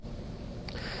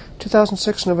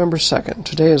2006, November 2nd.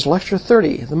 Today is Lecture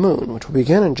 30, The Moon, which will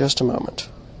begin in just a moment.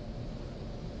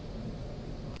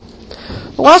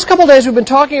 The last couple of days we've been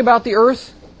talking about the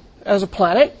Earth as a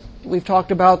planet. We've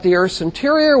talked about the Earth's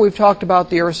interior. We've talked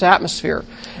about the Earth's atmosphere.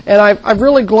 And I've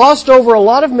really glossed over a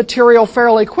lot of material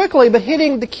fairly quickly, but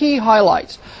hitting the key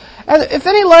highlights. And if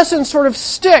any lessons sort of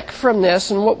stick from this,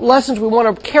 and what lessons we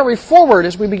want to carry forward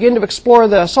as we begin to explore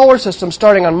the solar system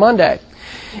starting on Monday,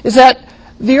 is that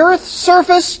the Earth's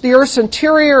surface, the Earth's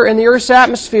interior, and the Earth's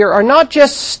atmosphere are not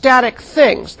just static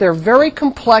things. They're very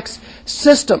complex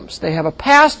systems. They have a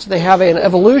past, they have an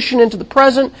evolution into the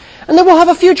present, and they will have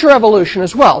a future evolution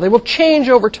as well. They will change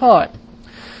over time.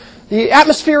 The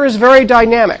atmosphere is very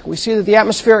dynamic. We see that the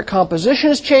atmospheric composition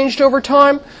has changed over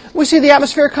time. We see the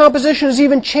atmospheric composition is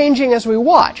even changing as we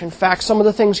watch. In fact, some of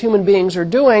the things human beings are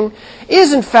doing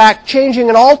is, in fact, changing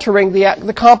and altering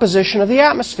the composition of the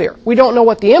atmosphere. We don't know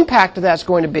what the impact of that's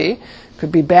going to be.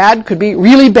 Could be bad, could be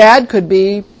really bad, could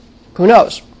be, who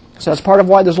knows. So that's part of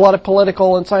why there's a lot of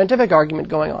political and scientific argument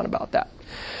going on about that.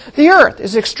 The Earth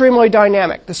is extremely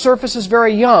dynamic. The surface is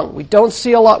very young. We don't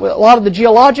see a lot of the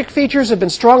geologic features have been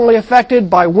strongly affected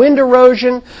by wind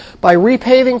erosion, by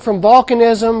repaving from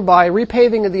volcanism, by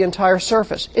repaving of the entire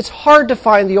surface. It's hard to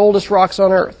find the oldest rocks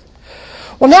on Earth.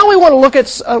 Well, now we want to look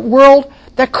at a world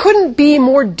that couldn't be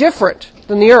more different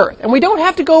than the Earth. And we don't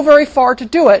have to go very far to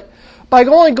do it by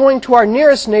only going to our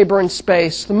nearest neighbor in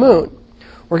space, the Moon.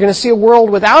 We're going to see a world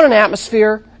without an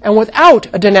atmosphere and without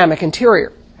a dynamic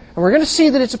interior. And we're going to see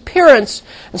that its appearance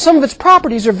and some of its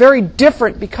properties are very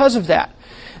different because of that.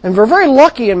 And we're very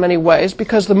lucky in many ways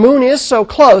because the Moon is so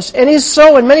close and is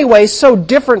so, in many ways, so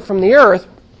different from the Earth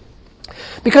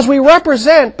because we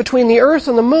represent, between the Earth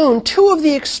and the Moon, two of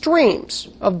the extremes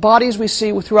of bodies we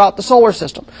see throughout the solar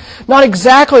system. Not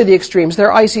exactly the extremes.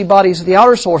 They're icy bodies of the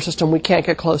outer solar system we can't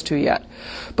get close to yet.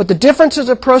 But the differences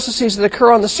of processes that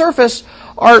occur on the surface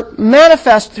are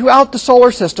manifest throughout the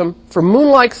solar system for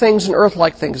Moon-like things and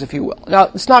Earth-like things, if you will. Now,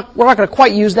 we're not going to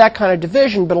quite use that kind of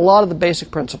division, but a lot of the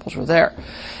basic principles are there.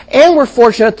 And we're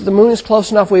fortunate that the Moon is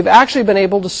close enough we've actually been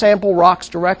able to sample rocks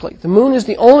directly. The Moon is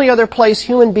the only other place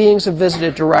human beings have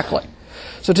visited directly.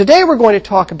 So today we're going to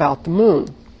talk about the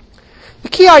Moon. The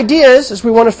key ideas is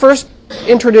we want to first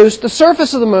introduce the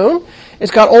surface of the Moon.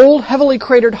 It's got old, heavily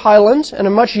cratered highlands and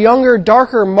a much younger,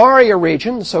 darker Maria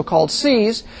region, the so-called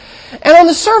seas. And on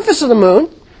the surface of the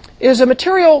Moon is a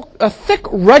material, a thick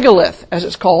regolith, as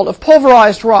it's called, of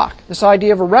pulverized rock. This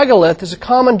idea of a regolith is a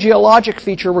common geologic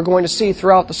feature we're going to see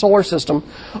throughout the solar system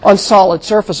on solid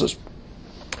surfaces.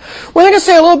 We're going to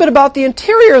say a little bit about the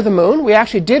interior of the Moon. We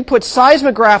actually did put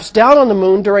seismographs down on the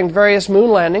Moon during various moon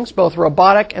landings, both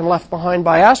robotic and left behind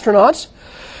by astronauts.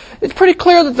 It's pretty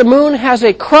clear that the Moon has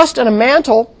a crust and a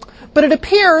mantle, but it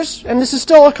appears, and this is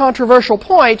still a controversial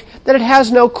point, that it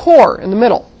has no core in the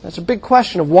middle. That's a big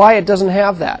question of why it doesn't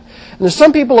have that. And there's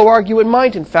some people who argue it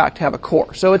might, in fact, have a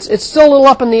core. So it's still a little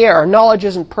up in the air. Our knowledge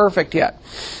isn't perfect yet.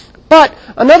 But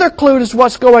another clue to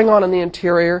what's going on in the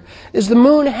interior is the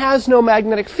Moon has no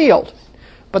magnetic field.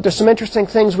 But there's some interesting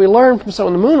things we learned from some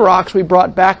of the Moon rocks we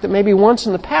brought back that maybe once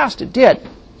in the past it did.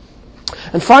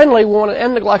 And finally, we want to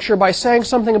end the lecture by saying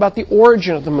something about the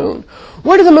origin of the Moon.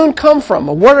 Where did the Moon come from?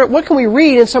 What can we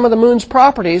read in some of the Moon's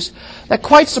properties that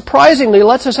quite surprisingly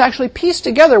lets us actually piece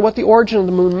together what the origin of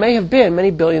the Moon may have been many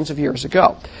billions of years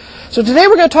ago? So today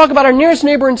we're going to talk about our nearest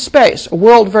neighbor in space, a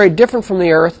world very different from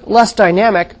the Earth, less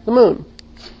dynamic, the Moon.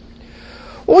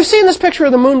 What we've seen this picture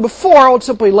of the Moon before, I'll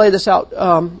simply lay this out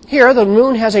here. The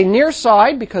Moon has a near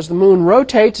side because the Moon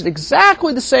rotates at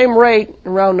exactly the same rate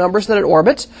in round numbers that it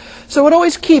orbits. So it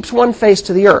always keeps one face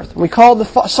to the Earth. And we call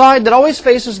the side that always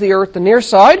faces the Earth the near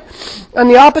side, and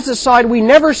the opposite side we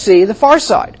never see, the far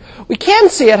side. We can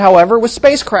see it, however, with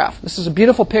spacecraft. This is a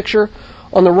beautiful picture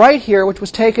on the right here, which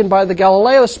was taken by the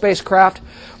Galileo spacecraft,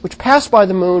 which passed by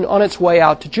the Moon on its way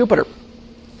out to Jupiter.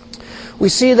 We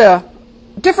see the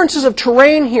differences of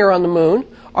terrain here on the Moon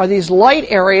are these light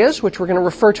areas, which we're going to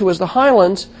refer to as the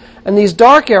highlands, and these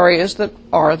dark areas that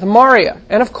are the Maria.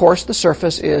 And of course, the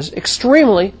surface is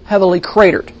extremely heavily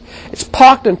cratered. It's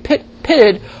pocked and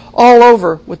pitted all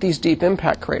over with these deep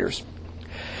impact craters.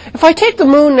 If I take the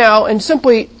Moon now and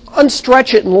simply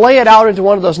unstretch it and lay it out into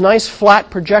one of those nice flat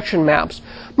projection maps,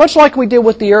 much like we did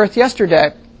with the Earth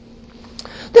yesterday,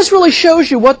 this really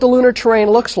shows you what the lunar terrain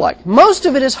looks like. Most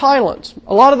of it is highlands.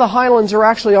 A lot of the highlands are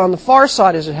actually on the far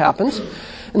side as it happens,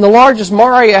 and the largest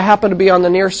Maria happen to be on the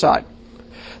near side.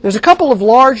 There's a couple of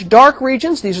large dark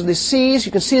regions. These are the seas.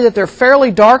 You can see that they're fairly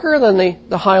darker than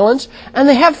the highlands, and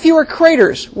they have fewer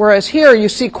craters, whereas here you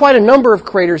see quite a number of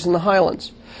craters in the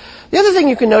highlands. The other thing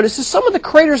you can notice is some of the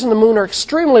craters on the moon are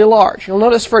extremely large. You'll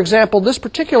notice, for example, this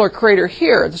particular crater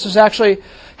here. This is actually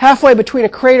halfway between a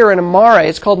crater and a mare.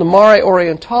 It's called the Mare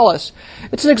Orientalis.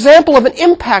 It's an example of an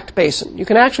impact basin. You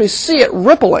can actually see it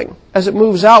rippling as it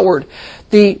moves outward.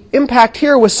 The impact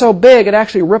here was so big it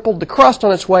actually rippled the crust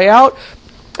on its way out.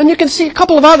 And you can see a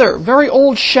couple of other very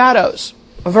old shadows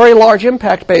of very large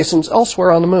impact basins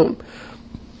elsewhere on the moon.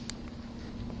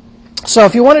 So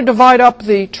if you want to divide up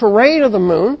the terrain of the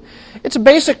moon, it's a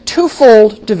basic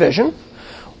twofold division.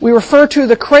 We refer to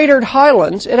the cratered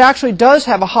highlands. It actually does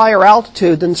have a higher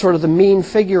altitude than sort of the mean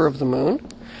figure of the moon.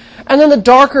 And then the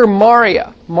darker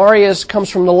maria. Maria comes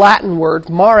from the Latin word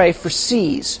mare for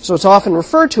seas, so it's often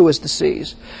referred to as the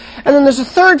seas. And then there's a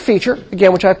third feature,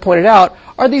 again, which I've pointed out,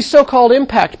 are these so-called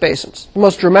impact basins, the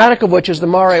most dramatic of which is the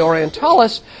Mare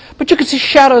Orientalis, but you can see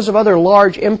shadows of other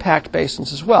large impact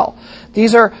basins as well.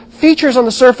 These are features on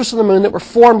the surface of the moon that were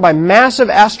formed by massive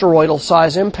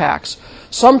asteroidal-size impacts,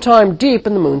 sometime deep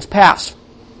in the moon's past.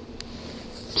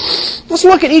 Let's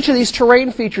look at each of these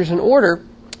terrain features in order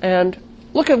and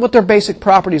look at what their basic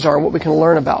properties are and what we can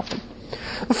learn about them.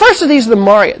 The first of these are the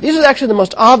maria. These are actually the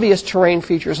most obvious terrain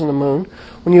features on the moon.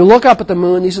 When you look up at the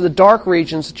moon, these are the dark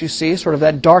regions that you see, sort of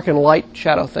that dark and light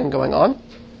shadow thing going on.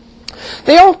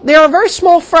 They are a very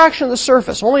small fraction of the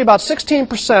surface. Only about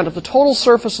 16% of the total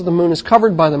surface of the moon is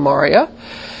covered by the maria.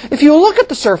 If you look at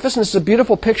the surface, and this is a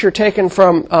beautiful picture taken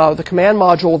from the command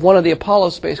module of one of the Apollo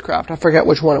spacecraft, I forget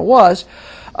which one it was,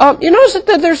 you notice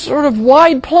that there's sort of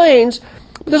wide plains.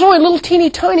 There's only little teeny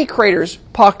tiny craters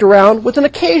pocked around with an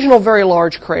occasional very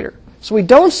large crater. So we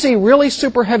don't see really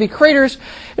super heavy craters.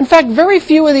 In fact, very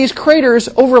few of these craters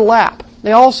overlap.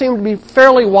 They all seem to be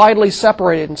fairly widely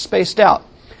separated and spaced out.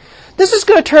 This is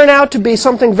going to turn out to be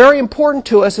something very important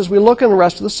to us as we look in the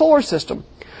rest of the solar system.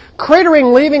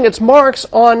 Cratering leaving its marks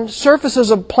on surfaces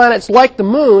of planets like the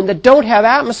moon that don't have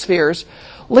atmospheres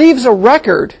leaves a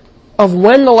record of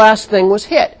when the last thing was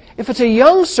hit. If it's a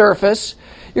young surface,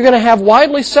 you're going to have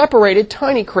widely separated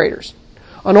tiny craters.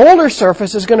 An older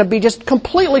surface is going to be just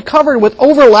completely covered with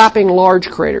overlapping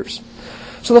large craters.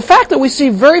 So the fact that we see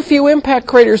very few impact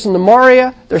craters in the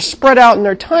maria, they're spread out and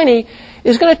they're tiny,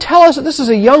 is going to tell us that this is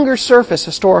a younger surface,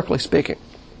 historically speaking.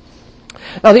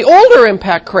 Now, the older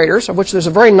impact craters, of which there's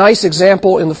a very nice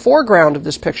example in the foreground of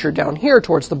this picture down here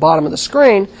towards the bottom of the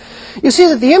screen, you see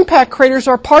that the impact craters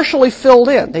are partially filled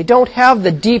in. They don't have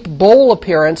the deep bowl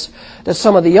appearance that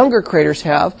some of the younger craters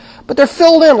have, but they're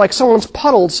filled in like someone's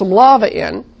puddled some lava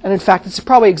in, and in fact, it's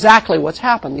probably exactly what's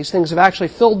happened. These things have actually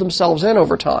filled themselves in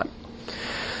over time.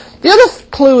 The other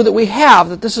clue that we have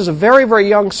that this is a very, very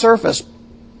young surface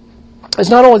is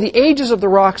not only the ages of the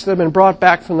rocks that have been brought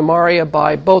back from the maria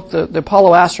by both the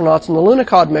Apollo astronauts and the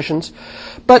Lunokhod missions,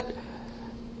 but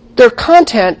their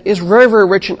content is very, very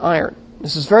rich in iron.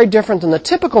 This is very different than the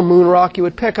typical moon rock you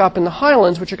would pick up in the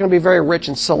highlands, which are going to be very rich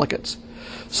in silicates.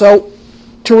 So,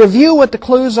 to review what the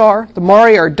clues are, the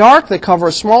maria are dark. They cover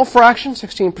a small fraction,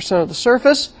 16% of the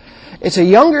surface. It's a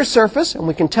younger surface, and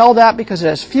we can tell that because it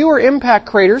has fewer impact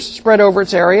craters spread over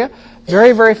its area,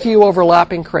 very, very few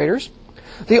overlapping craters.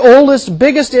 The oldest,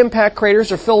 biggest impact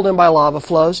craters are filled in by lava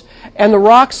flows, and the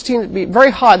rocks seem to be very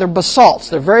high. They're basalts.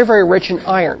 They're very, very rich in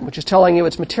iron, which is telling you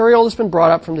it's material that's been brought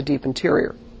up from the deep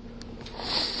interior.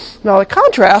 Now, the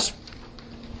contrast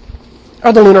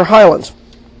are the lunar highlands.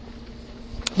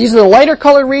 These are the lighter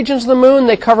colored regions of the moon.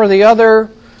 They cover the other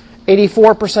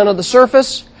 84% of the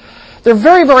surface. They're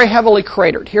very, very heavily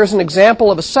cratered. Here's an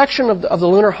example of a section of the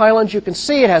lunar highlands. You can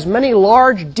see it has many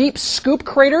large, deep scoop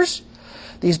craters.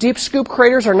 These deep scoop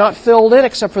craters are not filled in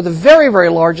except for the very, very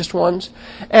largest ones.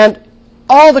 And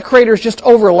all the craters just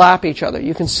overlap each other.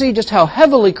 You can see just how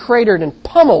heavily cratered and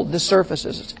pummeled this surface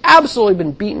is. It's absolutely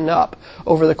been beaten up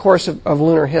over the course of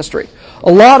lunar history.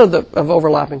 A lot of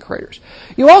overlapping craters.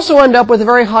 You also end up with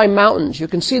very high mountains. You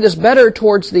can see this better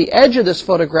towards the edge of this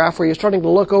photograph where you're starting to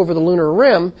look over the lunar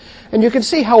rim. And you can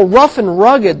see how rough and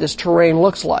rugged this terrain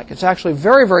looks like. It's actually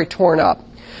very, very torn up.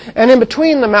 And in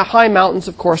between the high mountains,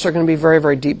 of course, are going to be very,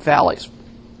 very deep valleys.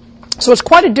 So it's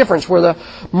quite a difference. Where the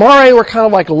Mare were kind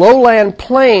of like lowland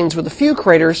plains with a few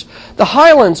craters, the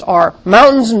highlands are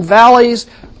mountains and valleys,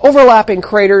 overlapping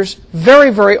craters, very,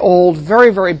 very old,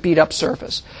 very, very beat-up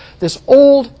surface. This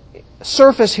old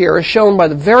surface here is shown by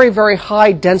the very, very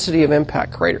high density of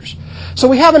impact craters. So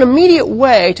we have an immediate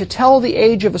way to tell the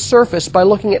age of a surface by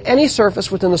looking at any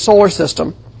surface within the solar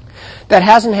system that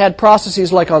hasn't had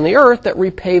processes like on the Earth that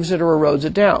repaves it or erodes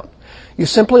it down. You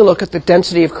simply look at the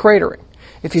density of cratering.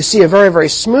 If you see a very, very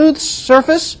smooth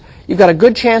surface, you've got a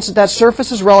good chance that that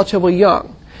surface is relatively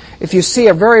young. If you see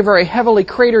a very, very heavily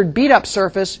cratered, beat-up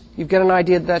surface, you get an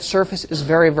idea that that surface is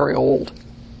very, very old.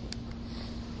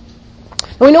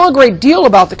 Now, we know a great deal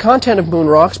about the content of moon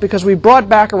rocks because we brought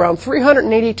back around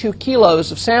 382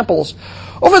 kilos of samples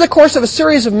over the course of a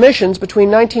series of missions between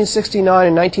 1969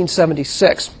 and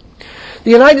 1976.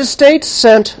 The United States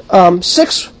sent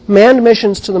 6 manned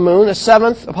missions to the moon. The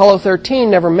 7th, Apollo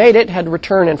 13, never made it, had to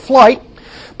return in flight.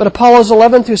 But Apollos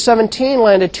 11 through 17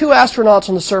 landed 2 astronauts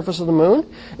on the surface of the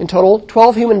moon. In total,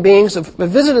 12 human beings have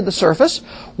visited the surface.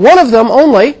 One of them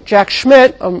only, Jack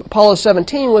Schmitt, Apollo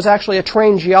 17, was actually a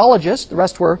trained geologist. The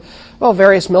rest were, well,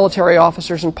 various military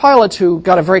officers and pilots who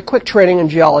got a very quick training in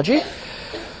geology.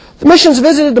 The missions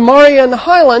visited the Maria and the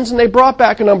Highlands, and they brought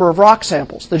back a number of rock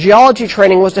samples. The geology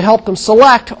training was to help them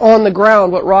select on the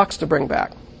ground what rocks to bring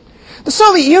back. The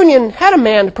Soviet Union had a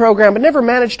manned program, but never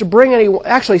managed to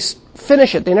actually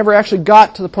finish it. They never actually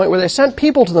got to the point where they sent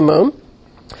people to the moon.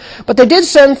 But they did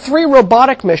send 3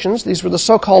 robotic missions. These were the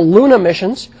so-called Luna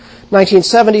missions,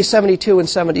 1970, 72, and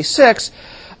 76,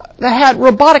 that had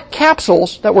robotic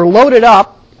capsules that were loaded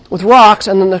up with rocks,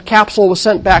 and then the capsule was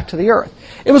sent back to the Earth.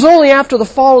 It was only after the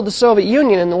fall of the Soviet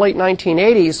Union in the late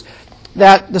 1980s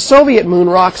that the Soviet moon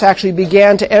rocks actually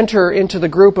began to enter into the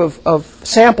group of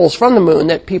samples from the moon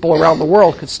that people around the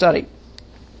world could study.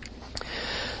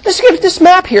 This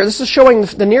map here, this is showing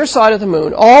the near side of the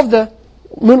moon. All of the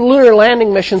lunar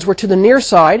landing missions were to the near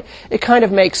side. It kind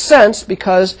of makes sense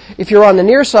because if you're on the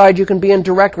near side, you can be in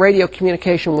direct radio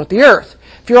communication with the Earth.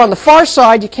 If you're on the far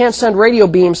side, you can't send radio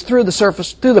beams through the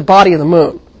surface, through the body of the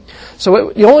moon.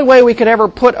 So the only way we could ever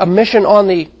put a mission on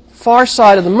the far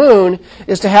side of the moon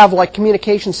is to have like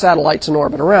communication satellites in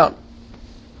orbit around.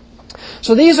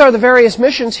 So these are the various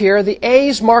missions here. The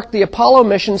A's mark the Apollo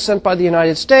missions sent by the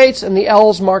United States, and the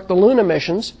L's mark the Luna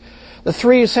missions. The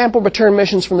 3 sample return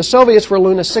missions from the Soviets were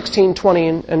Luna 16, 20,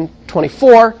 and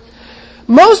 24.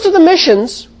 Most of the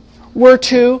missions were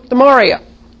to the Maria.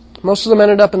 Most of them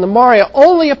ended up in the Maria.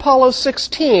 Only Apollo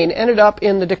 16 ended up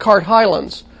in the Descartes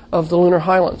Highlands of the lunar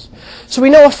highlands. So we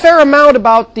know a fair amount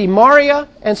about the Maria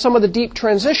and some of the deep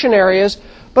transition areas,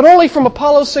 but only from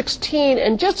Apollo 16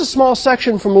 and just a small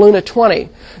section from Luna 20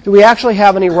 do we actually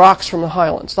have any rocks from the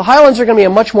highlands. The highlands are going to be a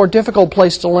much more difficult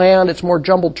place to land. It's more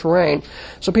jumbled terrain.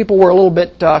 So people were a little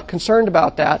bit concerned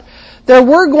about that. There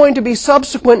were going to be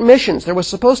subsequent missions. There was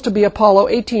supposed to be Apollo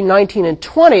 18, 19, and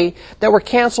 20 that were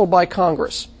canceled by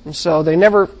Congress. And so they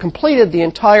never completed the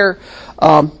entire, it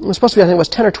was supposed to be, I think it was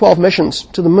 10 or 12 missions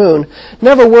to the moon.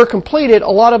 Never were completed.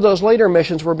 A lot of those later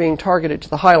missions were being targeted to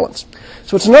the highlands.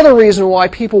 So it's another reason why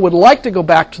people would like to go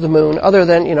back to the moon, other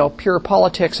than, pure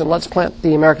politics and let's plant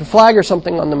the American flag or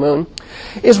something on the moon,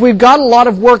 is we've got a lot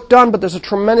of work done, but there's a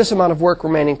tremendous amount of work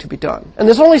remaining to be done. And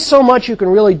there's only so much you can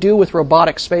really do with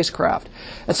robotic spacecraft.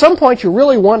 At some point, you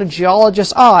really want a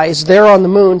geologist's eyes there on the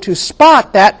moon to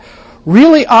spot that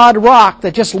really odd rock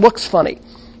that just looks funny.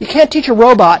 You can't teach a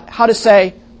robot how to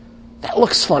say, that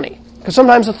looks funny. Because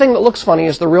sometimes the thing that looks funny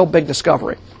is the real big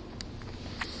discovery.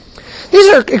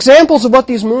 These are examples of what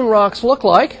these moon rocks look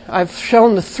like. I've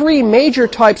shown the 3 major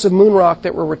types of moon rock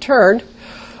that were returned.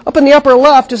 Up in the upper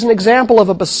left is an example of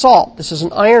a basalt. This is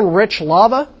an iron-rich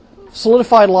lava,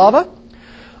 solidified lava.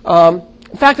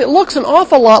 In fact, it looks an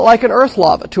awful lot like an earth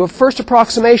lava. To a first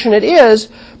approximation, it is,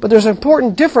 but there's an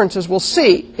important difference, as we'll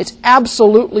see. It's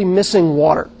absolutely missing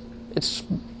water. It's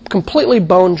completely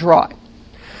bone dry.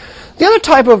 The other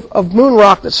type of moon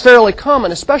rock that's fairly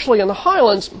common, especially in the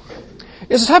highlands,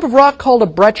 is a type of rock called a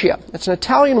breccia. It's an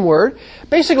Italian word.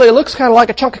 Basically, it looks kind of like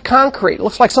a chunk of concrete. It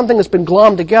looks like something that's been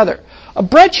glommed together. A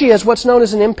breccia is what's known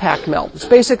as an impact melt. It's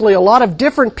basically a lot of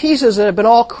different pieces that have been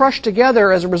all crushed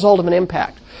together as a result of an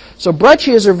impact. So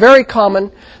breccias are very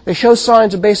common. They show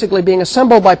signs of basically being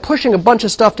assembled by pushing a bunch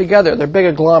of stuff together. They're big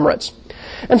agglomerates.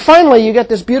 And finally, you get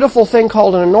this beautiful thing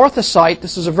called an anorthosite.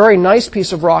 This is a very nice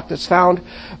piece of rock that's found.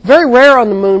 Very rare on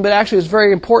the moon, but actually is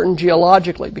very important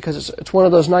geologically because it's one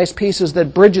of those nice pieces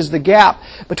that bridges the gap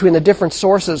between the different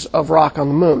sources of rock on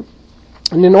the moon.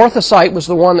 And the anorthosite was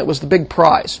the one that was the big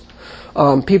prize.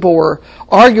 People were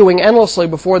arguing endlessly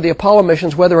before the Apollo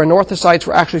missions whether anorthosites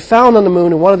were actually found on the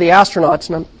moon, and one of the astronauts,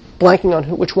 and I'm blanking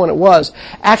on which one it was,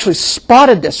 actually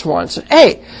spotted this one and said,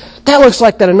 hey, that looks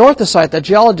like that anorthosite that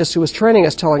geologist who was training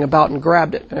us telling about, and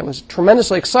grabbed it. And it was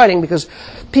tremendously exciting because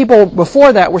people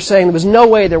before that were saying there was no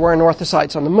way there were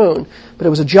anorthosites on the moon. But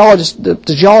it was a geologist, the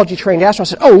geology-trained astronaut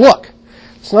said, oh, look,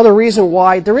 it's another reason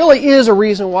why, there really is a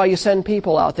reason why you send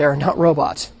people out there, not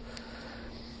robots.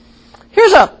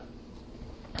 Here's a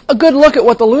good look at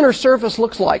what the lunar surface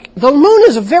looks like. The moon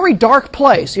is a very dark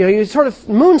place. The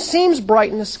moon seems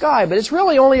bright in the sky, but it's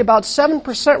really only about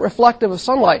 7% reflective of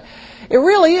sunlight. It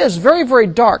really is very, very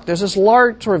dark. There's this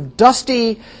large sort of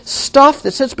dusty stuff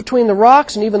that sits between the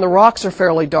rocks, and even the rocks are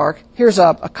fairly dark. Here's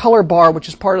a color bar, which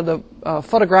is part of the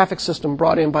photographic system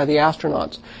brought in by the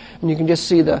astronauts. And you can just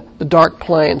see the dark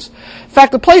plains. In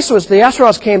fact, the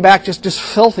astronauts came back just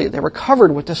filthy. They were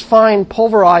covered with this fine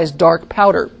pulverized dark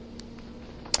powder.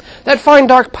 That fine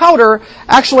dark powder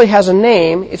actually has a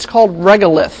name. It's called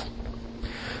regolith.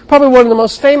 Probably one of the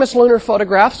most famous lunar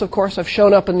photographs, of course, I've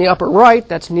shown up in the upper right.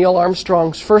 That's Neil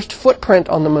Armstrong's first footprint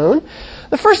on the moon.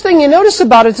 The first thing you notice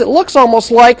about it is it looks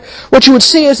almost like what you would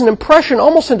see as an impression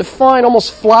almost into fine,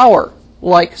 almost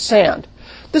flour-like sand.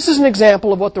 This is an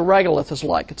example of what the regolith is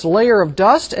like. It's a layer of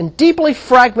dust and deeply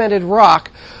fragmented rock,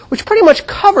 which pretty much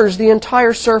covers the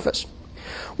entire surface.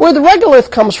 Where the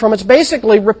regolith comes from, it's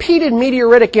basically repeated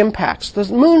meteoritic impacts. The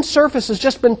moon's surface has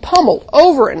just been pummeled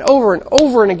over and over and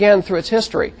over and again through its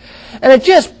history. And it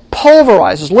just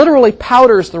pulverizes, literally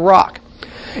powders the rock.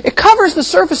 It covers the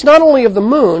surface not only of the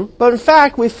moon, but in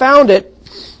fact we found it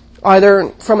either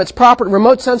from its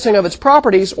remote sensing of its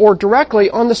properties or directly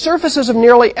on the surfaces of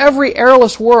nearly every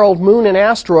airless world, moon, and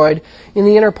asteroid in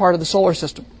the inner part of the solar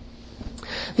system.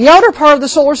 The outer part of the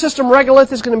solar system,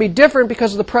 regolith, is going to be different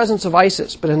because of the presence of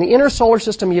ices. But in the inner solar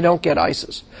system, you don't get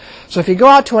ices. So if you go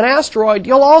out to an asteroid,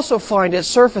 you'll also find its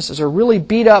surfaces are really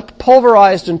beat up,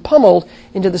 pulverized, and pummeled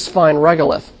into this fine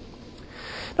regolith.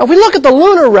 Now, if we look at the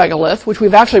lunar regolith, which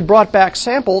we've actually brought back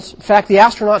samples, in fact, the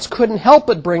astronauts couldn't help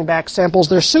but bring back samples.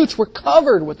 Their suits were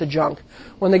covered with the junk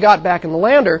when they got back in the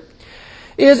lander.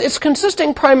 It's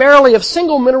consisting primarily of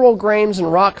single mineral grains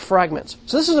and rock fragments.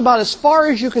 So this is about as far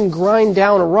as you can grind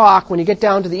down a rock when you get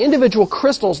down to the individual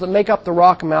crystals that make up the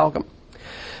rock amalgam.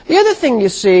 The other thing you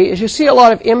see a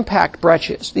lot of impact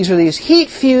breccias. These are these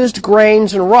heat-fused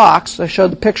grains and rocks I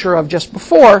showed the picture of just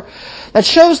before that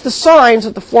shows the signs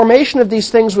that the formation of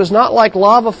these things was not like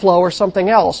lava flow or something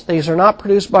else. These are not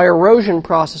produced by erosion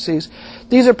processes.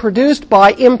 These are produced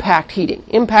by impact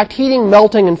heating,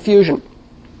 melting, and fusion.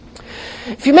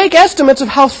 If you make estimates of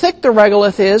how thick the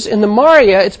regolith is, in the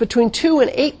Maria it's between 2 and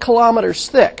 8 kilometers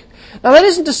thick. Now that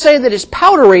isn't to say that it's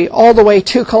powdery all the way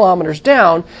 2 kilometers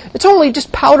down. It's only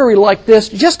just powdery like this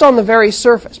just on the very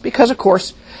surface because, of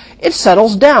course, it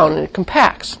settles down and it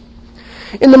compacts.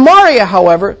 In the Maria,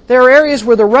 however, there are areas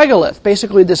where the regolith,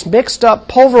 basically this mixed up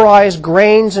pulverized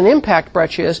grains and impact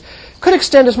breccias, could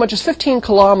extend as much as 15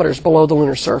 kilometers below the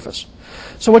lunar surface.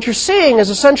 So what you're seeing is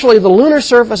essentially the lunar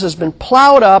surface has been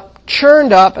plowed up,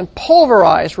 churned up, and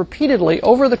pulverized repeatedly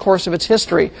over the course of its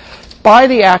history by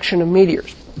the action of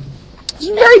meteors. This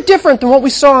is very different than what we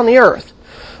saw on the Earth.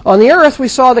 On the Earth, we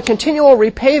saw the continual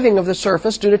repaving of the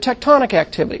surface due to tectonic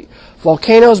activity.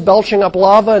 Volcanoes belching up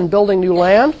lava and building new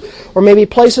land, or maybe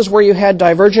places where you had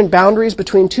divergent boundaries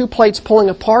between two plates pulling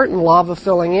apart and lava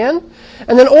filling in,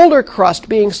 and then older crust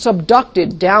being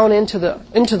subducted down into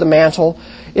the mantle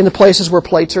in the places where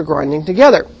plates are grinding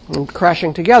together and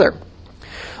crashing together.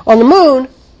 On the moon,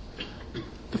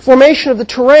 the formation of the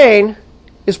terrain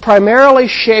is primarily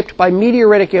shaped by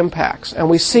meteoritic impacts, and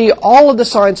we see all of the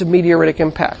signs of meteoritic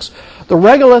impacts. The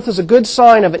regolith is a good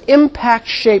sign of an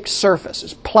impact-shaped surface.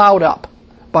 It's plowed up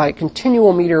by a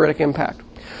continual meteoritic impact.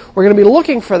 We're going to be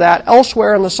looking for that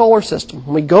elsewhere in the solar system.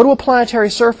 When we go to a planetary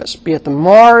surface, be it the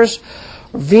Mars,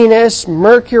 Venus,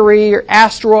 Mercury, or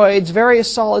asteroids,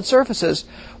 various solid surfaces,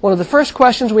 one of the first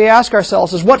questions we ask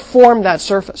ourselves is what formed that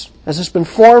surface? Has this been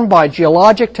formed by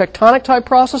geologic tectonic type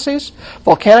processes,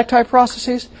 volcanic type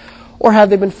processes, or have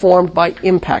they been formed by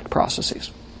impact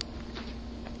processes?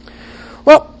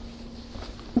 Well,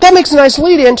 that makes a nice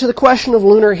lead-in to the question of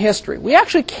lunar history. We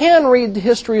actually can read the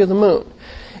history of the moon.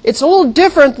 It's a little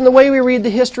different than the way we read the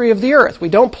history of the Earth. We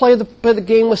don't play the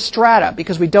game with strata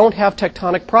because we don't have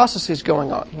tectonic processes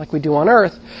going on like we do on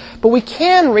Earth. But we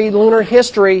can read lunar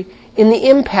history in the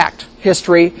impact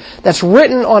history that's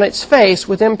written on its face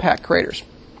with impact craters.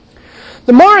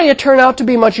 The Maria turn out to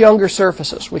be much younger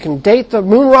surfaces. We can date the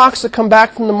moon rocks that come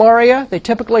back from the Maria. They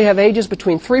typically have ages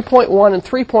between 3.1 and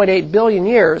 3.8 billion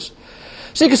years.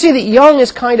 So you can see that young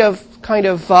is kind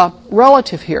of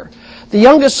relative here. The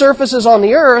youngest surfaces on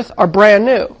the Earth are brand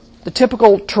new. The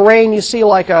typical terrain you see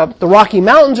like the Rocky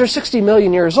Mountains are 60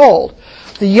 million years old.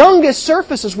 The youngest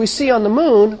surfaces we see on the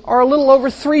moon are a little over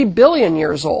 3 billion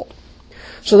years old.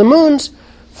 So the moon's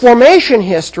formation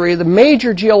history, the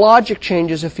major geologic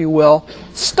changes, if you will,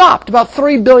 stopped about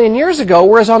 3 billion years ago,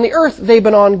 whereas on the Earth they've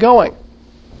been ongoing.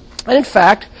 And in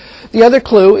fact, the other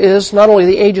clue is not only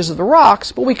the ages of the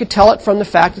rocks, but we could tell it from the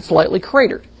fact it's lightly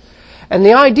cratered. And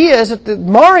the idea is that the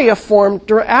Maria formed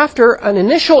after an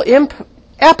initial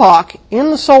epoch in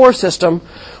the solar system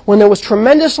when there was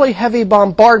tremendously heavy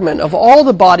bombardment of all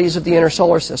the bodies of the inner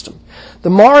solar system. The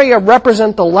Maria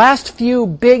represent the last few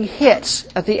big hits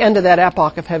at the end of that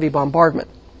epoch of heavy bombardment.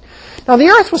 Now, the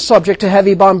Earth was subject to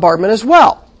heavy bombardment as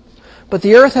well. but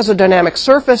the Earth has a dynamic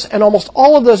surface, and almost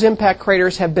all of those impact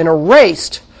craters have been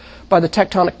erased by the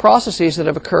tectonic processes that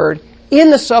have occurred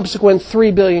in the subsequent 3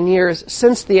 billion years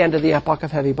since the end of the epoch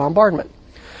of heavy bombardment.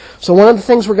 So one of the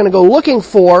things we're going to go looking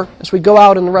for as we go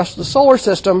out in the rest of the solar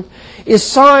system is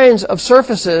signs of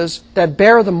surfaces that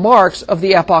bear the marks of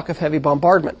the epoch of heavy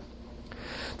bombardment.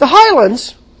 The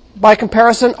highlands, by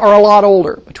comparison, are a lot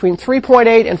older, between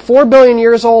 3.8 and 4 billion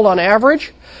years old on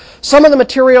average. Some of the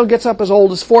material gets up as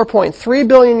old as 4.3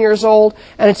 billion years old,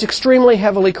 and it's extremely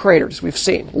heavily cratered, as we've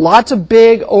seen. Lots of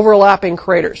big, overlapping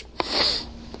craters.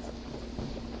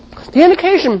 The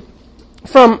indication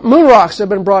from moon rocks that have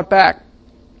been brought back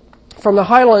from the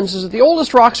highlands is that the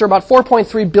oldest rocks are about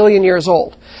 4.3 billion years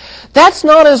old. That's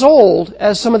not as old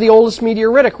as some of the oldest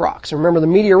meteoritic rocks. And remember, the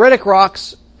meteoritic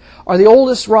rocks are the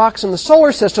oldest rocks in the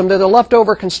solar system. They're the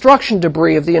leftover construction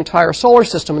debris of the entire solar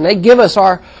system, and they give us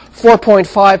our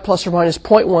 4.5 plus or minus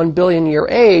 0.1 billion year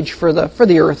age for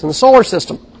the Earth and the solar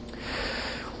system.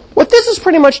 What this is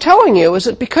pretty much telling you is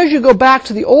that because you go back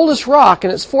to the oldest rock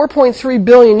and it's 4.3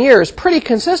 billion years pretty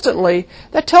consistently,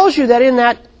 that tells you that in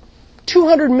that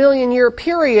 200 million year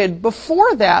period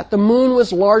before that, the moon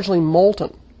was largely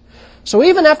molten. So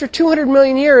even after 200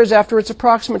 million years after its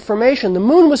approximate formation, the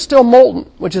moon was still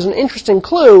molten, which is an interesting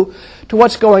clue to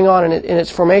what's going on in its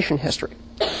formation history.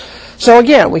 So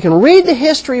again, we can read the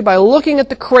history by looking at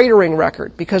the cratering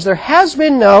record, because there has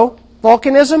been no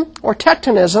volcanism or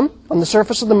tectonism on the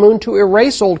surface of the moon to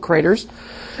erase old craters,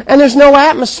 and there's no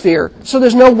atmosphere, so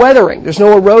there's no weathering, there's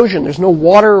no erosion, there's no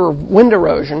water or wind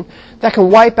erosion that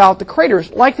can wipe out the craters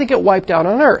like they get wiped out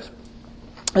on Earth.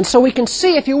 And so we can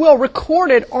see, if you will,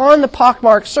 recorded on the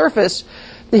pockmarked surface,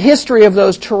 the history of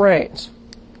those terrains.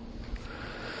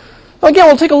 Again,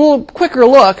 we'll take a little quicker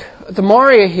look at the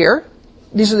Maria here.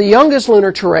 These are the youngest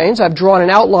lunar terrains. I've drawn an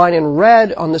outline in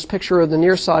red on this picture of the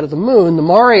near side of the moon, the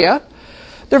Maria.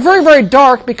 They're very, very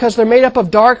dark because they're made up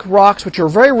of dark rocks which are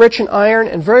very rich in iron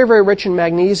and very, very rich in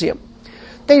magnesium.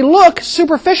 They look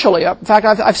superficially, in fact,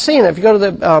 I've seen it. If you go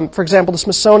to the, for example, the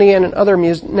Smithsonian and other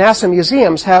NASA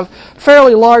museums have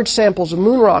fairly large samples of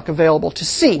moon rock available to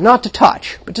see, not to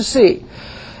touch, but to see.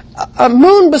 A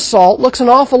moon basalt looks an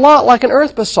awful lot like an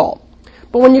Earth basalt.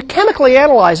 But when you chemically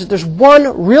analyze it, there's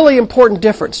one really important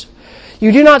difference.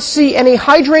 You do not see any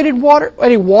hydrated water,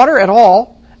 any water at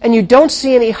all, and you don't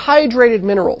see any hydrated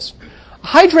minerals. A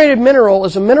hydrated mineral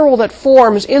is a mineral that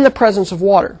forms in the presence of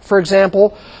water. For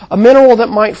example, a mineral that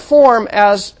might form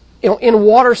as in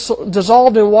water,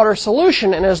 dissolved in water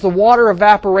solution, and as the water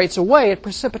evaporates away, it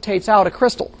precipitates out a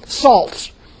crystal.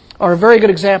 Salts are a very good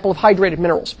example of hydrated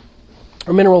minerals,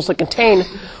 or minerals that contain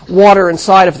water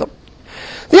inside of them.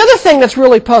 The other thing that's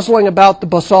really puzzling about the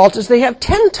basalts is they have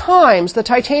 10 times the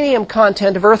titanium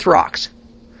content of Earth rocks.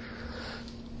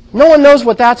 No one knows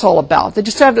what that's all about. They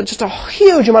just have a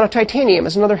huge amount of titanium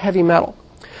as another heavy metal.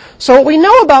 So what we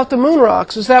know about the moon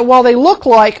rocks is that while they look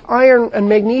like iron and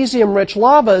magnesium-rich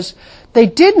lavas, they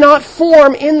did not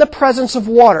form in the presence of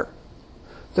water.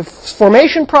 The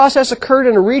formation process occurred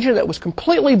in a region that was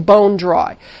completely bone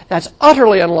dry. That's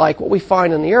utterly unlike what we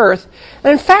find in the Earth.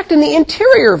 And in fact, in the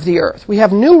interior of the Earth, we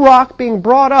have new rock being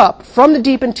brought up from the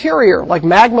deep interior, like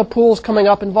magma pools coming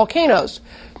up in volcanoes.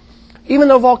 Even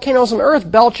though volcanoes on Earth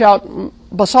belch out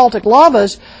basaltic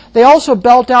lavas, they also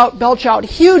belch out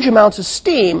huge amounts of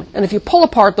steam, and if you pull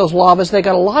apart those lavas, they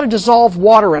got a lot of dissolved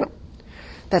water in them.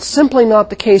 That's simply not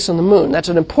the case on the moon. That's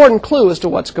an important clue as to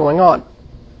what's going on.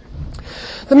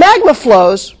 The magma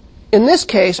flows, in this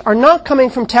case, are not coming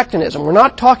from tectonism. We're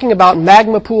not talking about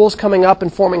magma pools coming up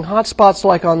and forming hot spots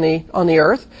like on the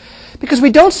Earth, because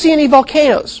we don't see any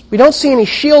volcanoes. We don't see any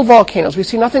shield volcanoes. We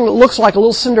see nothing that looks like a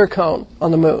little cinder cone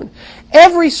on the moon.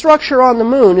 Every structure on the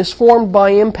moon is formed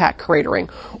by impact cratering,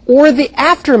 or the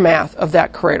aftermath of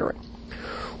that cratering.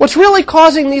 What's really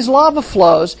causing these lava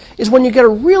flows is when you get a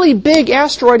really big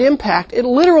asteroid impact, it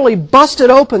literally busted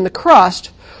open the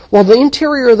crust while the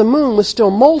interior of the moon was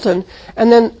still molten, and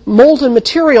then molten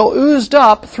material oozed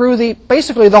up through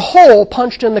basically the hole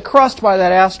punched in the crust by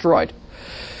that asteroid.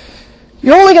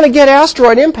 You're only going to get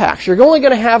asteroid impacts. You're only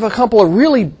going to have a couple of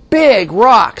really big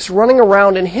rocks running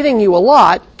around and hitting you a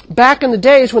lot back in the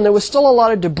days when there was still a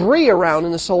lot of debris around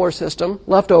in the solar system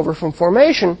left over from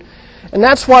formation. And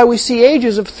that's why we see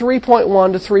ages of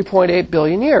 3.1 to 3.8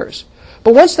 billion years.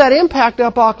 But once that impact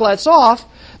epoch lets off,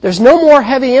 there's no more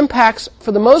heavy impacts,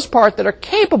 for the most part, that are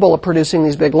capable of producing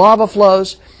these big lava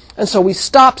flows. And so we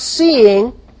stop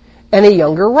seeing any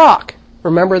younger rock.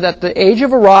 Remember that the age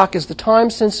of a rock is the time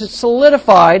since it's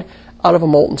solidified out of a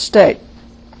molten state.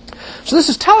 So this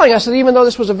is telling us that even though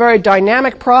this was a very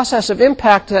dynamic process of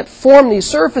impact that formed these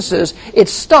surfaces, it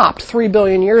stopped 3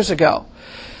 billion years ago.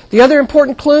 The other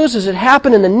important clues is it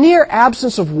happened in the near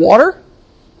absence of water,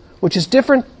 which is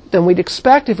different than we'd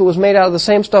expect if it was made out of the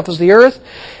same stuff as the Earth,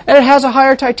 and it has a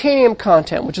higher titanium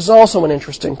content, which is also an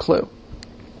interesting clue.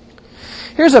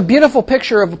 Here's a beautiful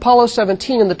picture of Apollo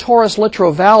 17 in the Taurus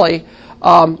Littrow Valley,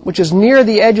 which is near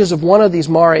the edges of one of these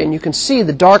maria, and you can see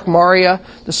the dark maria,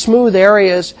 the smooth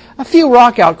areas, a few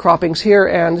rock outcroppings here,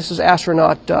 and this is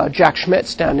astronaut Jack Schmitt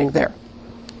standing there.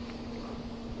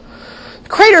 The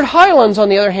cratered highlands, on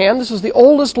the other hand, this is the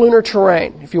oldest lunar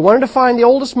terrain. If you wanted to find the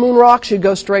oldest moon rocks, you'd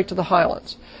go straight to the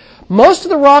highlands. Most of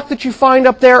the rock that you find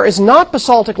up there is not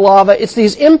basaltic lava, it's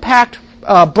these impact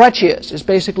breccias, is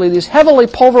basically these heavily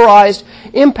pulverized,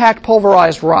 impact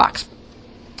pulverized rocks.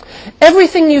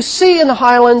 Everything you see in the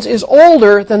highlands is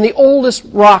older than the oldest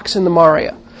rocks in the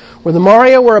maria. Where the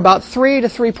maria were about 3 to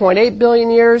 3.8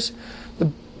 billion years,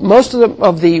 most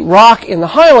of the rock in the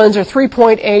highlands are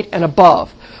 3.8 and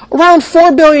above. Around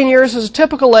 4 billion years is a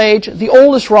typical age. The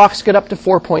oldest rocks get up to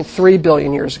 4.3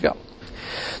 billion years ago.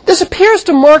 This appears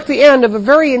to mark the end of a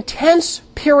very intense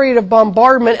period of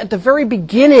bombardment at the very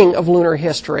beginning of lunar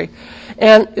history.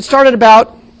 And it started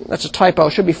about, that's a typo,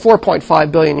 it should be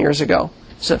 4.5 billion years ago.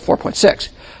 It said 4.6.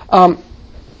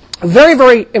 A very,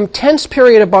 very intense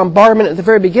period of bombardment at the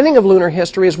very beginning of lunar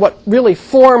history is what really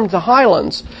formed the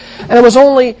highlands. And it was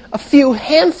only a few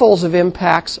handfuls of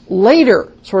impacts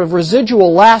later, sort of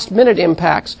residual last-minute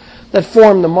impacts, that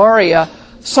formed the maria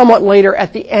somewhat later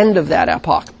at the end of that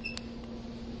epoch.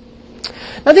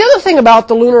 Now, the other thing about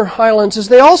the lunar highlands is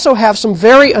they also have some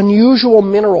very unusual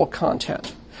mineral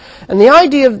content. And the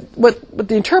idea of what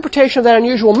the interpretation of that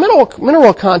unusual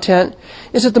mineral content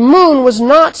is that the moon was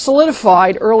not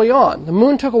solidified early on. The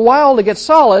moon took a while to get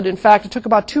solid. In fact, it took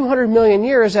about 200 million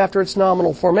years after its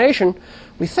nominal formation,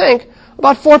 we think,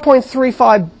 about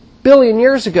 4.35 billion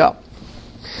years ago.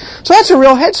 So that's a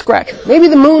real head-scratcher. Maybe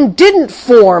the moon didn't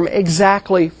form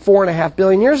exactly 4.5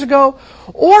 billion years ago,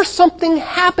 or something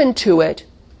happened to it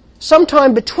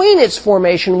sometime between its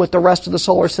formation with the rest of the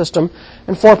solar system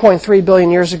and 4.3 billion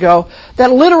years ago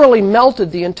that literally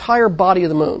melted the entire body of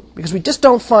the moon, because we just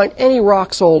don't find any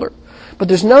rocks older. But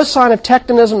there's no sign of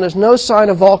tectonism, there's no sign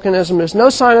of volcanism, there's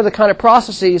no sign of the kind of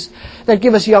processes that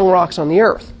give us young rocks on the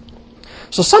Earth.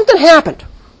 So something happened.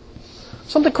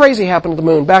 Something crazy happened to the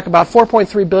moon back about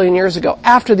 4.3 billion years ago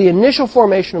after the initial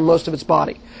formation of most of its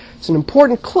body. It's an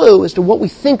important clue as to what we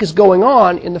think is going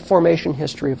on in the formation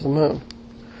history of the moon.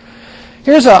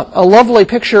 Here's a lovely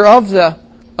picture of the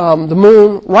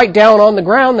moon right down on the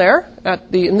ground there. And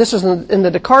this is in the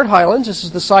Descartes Highlands. This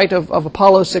is the site of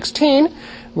Apollo 16,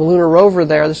 the lunar rover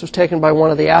there. This was taken by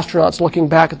one of the astronauts looking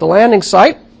back at the landing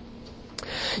site.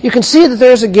 You can see that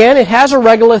there's, again, it has a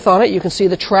regolith on it. You can see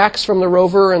the tracks from the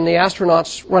rover and the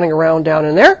astronauts running around down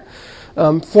in there,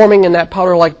 forming in that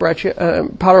powder-like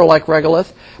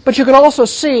regolith. But you can also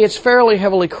see it's fairly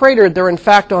heavily cratered. They're, in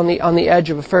fact, on the edge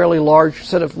of a fairly large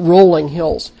set of rolling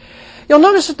hills. You'll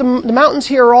notice that the mountains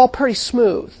here are all pretty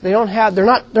smooth. They're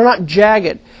not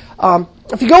jagged.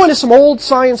 If you go into some old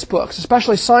science books,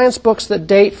 especially science books that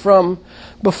date from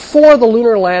before the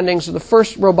lunar landings of the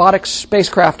first robotic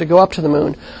spacecraft to go up to the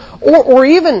moon, or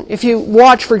even if you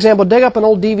watch, for example, dig up an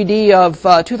old DVD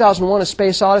of 2001: A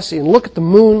Space Odyssey and look at the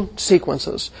moon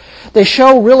sequences. They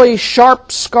show really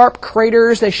sharp, scarp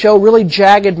craters. They show really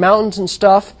jagged mountains and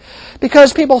stuff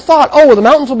because people thought, oh, well, the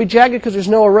mountains will be jagged because there's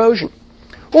no erosion.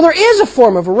 Well, there is a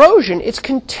form of erosion. It's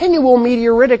continual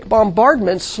meteoritic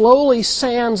bombardment slowly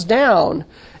sands down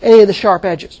any of the sharp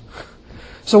edges.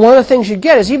 So one of the things you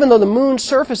get is, even though the moon's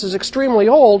surface is extremely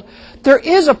old, there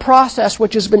is a process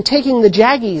which has been taking the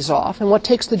jaggies off. And what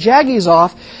takes the jaggies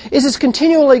off is it's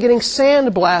continually getting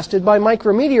sandblasted by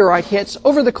micrometeorite hits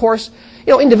over the course.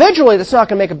 Individually, that's not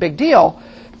going to make a big deal.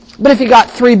 But if you got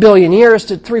 4 billion years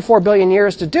to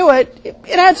do it,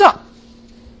 it adds up.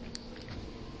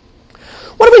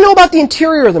 What do we know about the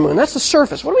interior of the moon? That's the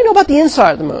surface. What do we know about the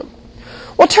inside of the moon?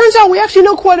 Well, it turns out we actually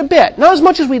know quite a bit. Not as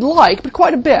much as we'd like, but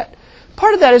quite a bit.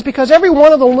 Part of that is because every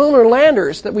one of the lunar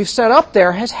landers that we've sent up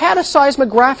there has had a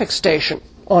seismographic station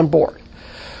on board.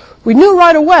 We knew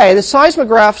right away that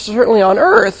seismographs, certainly on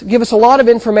Earth, give us a lot of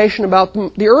information about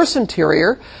the Earth's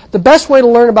interior. The best way to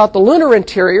learn about the lunar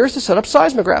interior is to set up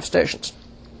seismograph stations.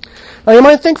 Now, you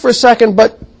might think for a second,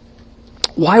 but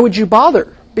why would you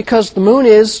bother? Because the moon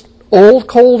is old,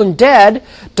 cold, and dead,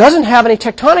 doesn't have any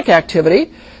tectonic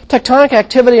activity. Tectonic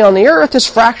activity on the Earth is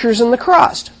fractures in the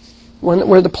crust,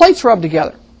 where the plates rub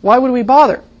together. Why would we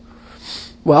bother?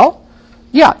 Well,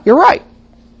 yeah, you're right.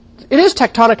 It is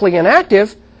tectonically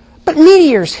inactive, but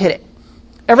meteors hit it.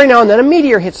 Every now and then a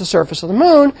meteor hits the surface of the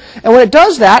moon, and when it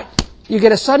does that, you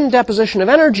get a sudden deposition of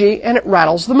energy and it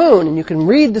rattles the moon. And you can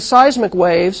read the seismic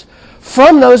waves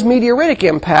from those meteoritic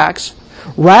impacts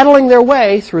rattling their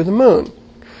way through the moon.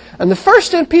 And the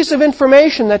first piece of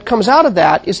information that comes out of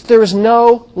that is there is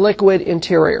no liquid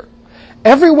interior.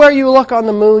 Everywhere you look on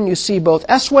the moon, you see both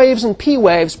S waves and P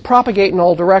waves propagate in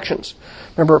all directions.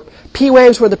 Remember, P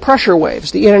waves were the pressure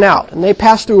waves, the in and out, and they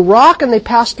pass through rock and they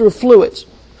pass through fluids.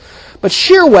 But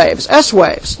shear waves, S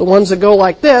waves, the ones that go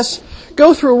like this,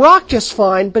 go through rock just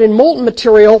fine, but in molten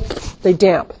material, they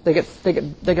damp. They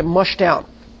get mushed down.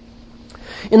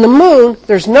 In the moon,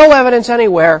 there's no evidence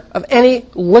anywhere of any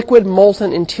liquid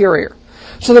molten interior.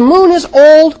 So the moon is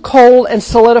old, cold, and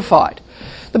solidified.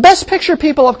 The best picture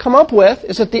people have come up with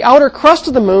is that the outer crust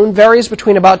of the moon varies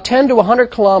between about 10 to 100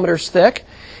 kilometers thick.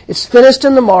 It's thinnest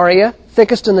in the Maria,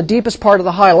 thickest in the deepest part of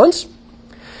the highlands.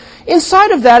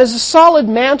 Inside of that is a solid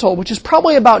mantle, which is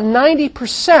probably about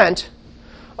 90%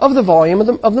 of the volume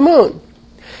of the moon.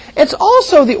 It's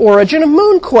also the origin of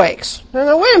moonquakes.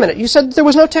 Now, wait a minute. You said there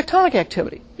was no tectonic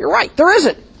activity. You're right, there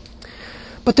isn't.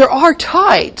 But there are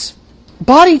tides,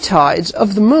 body tides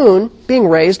of the moon being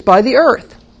raised by the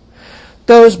Earth.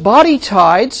 Those body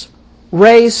tides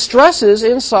raise stresses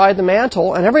inside the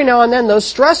mantle, and every now and then those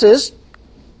stresses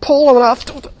pull enough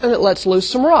and it lets loose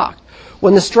some rock.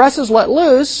 When the stresses let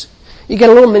loose, you get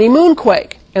a little mini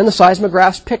moonquake, and the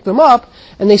seismographs pick them up,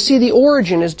 and they see the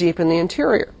origin is deep in the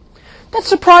interior. That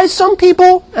surprised some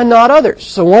people and not others.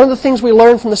 So one of the things we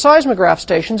learned from the seismograph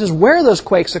stations is where those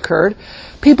quakes occurred.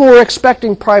 People were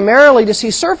expecting primarily to see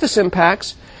surface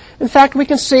impacts. In fact, we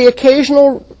can see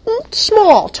occasional,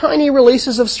 small, tiny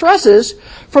releases of stresses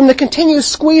from the continuous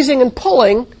squeezing and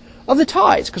pulling of the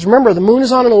tides. Because remember, the moon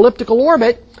is on an elliptical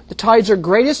orbit. The tides are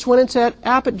greatest when it's at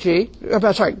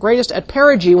greatest at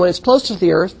perigee when it's closest to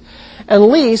the Earth, and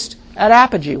least at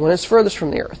apogee when it's furthest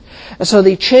from the Earth. And so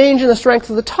the change in the strength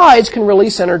of the tides can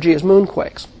release energy as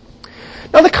moonquakes.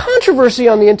 Now, the controversy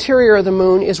on the interior of the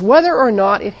moon is whether or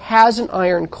not it has an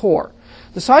iron core.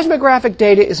 The seismographic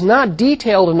data is not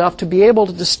detailed enough to be able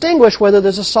to distinguish whether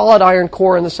there's a solid iron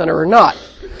core in the center or not.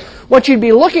 What you'd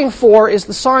be looking for is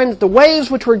the sign that the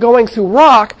waves which were going through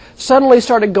rock suddenly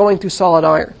started going through solid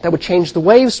iron. That would change the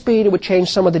wave speed. It would change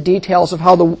some of the details of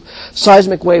how the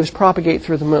seismic waves propagate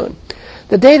through the moon.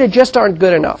 The data just aren't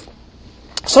good enough.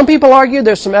 Some people argue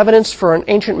there's some evidence for an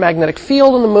ancient magnetic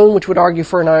field in the moon which would argue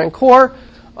for an iron core.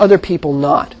 Other people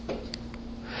not.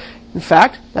 In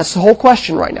fact, that's the whole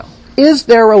question right now. Is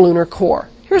there a lunar core?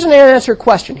 Here's an unanswered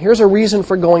question. Here's a reason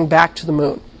for going back to the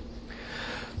moon.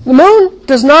 The moon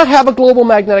does not have a global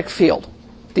magnetic field.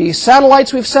 The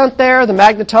satellites we've sent there, the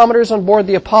magnetometers on board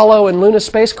the Apollo and Luna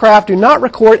spacecraft do not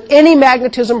record any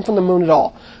magnetism from the moon at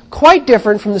all. Quite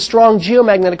different from the strong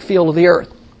geomagnetic field of the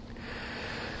Earth.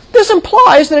 This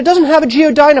implies that it doesn't have a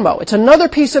geodynamo. It's another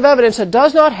piece of evidence that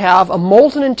does not have a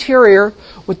molten interior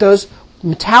with those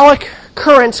metallic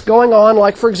currents going on,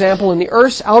 like, for example, in the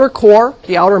Earth's outer core,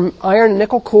 the outer iron and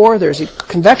nickel core, there's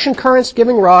convection currents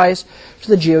giving rise to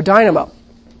the geodynamo.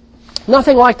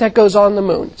 Nothing like that goes on in the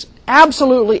moon. It's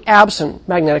absolutely absent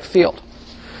magnetic field.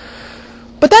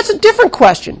 But that's a different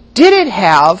question. Did it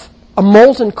have a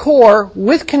molten core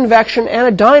with convection and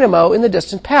a dynamo in the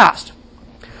distant past?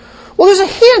 Well, there's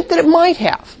a hint that it might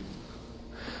have.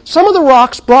 Some of the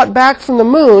rocks brought back from the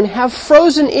moon have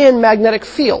frozen-in magnetic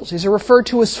fields. These are referred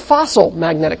to as fossil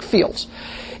magnetic fields.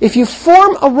 If you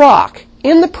form a rock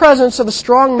in the presence of a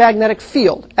strong magnetic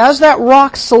field, as that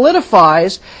rock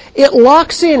solidifies, it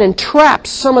locks in and traps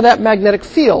some of that magnetic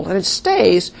field, and it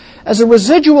stays as a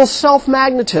residual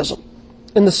self-magnetism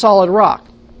in the solid rock.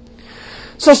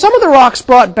 So some of the rocks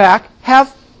brought back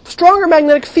have stronger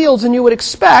magnetic fields than you would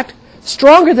expect,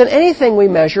 stronger than anything we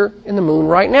measure in the moon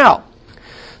right now.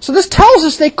 So this tells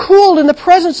us they cooled in the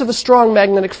presence of a strong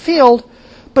magnetic field,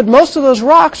 but most of those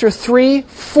rocks are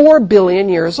 3-4 billion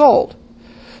years old.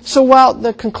 So while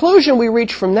the conclusion we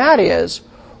reach from that is,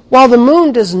 while the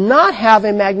moon does not have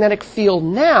a magnetic field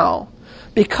now,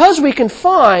 because we can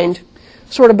find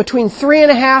sort of between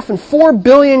 3.5 and 4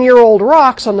 billion year old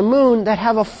rocks on the moon that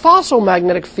have a fossil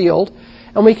magnetic field,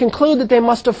 and we conclude that they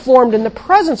must have formed in the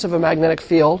presence of a magnetic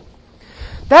field,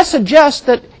 that suggests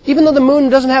that even though the moon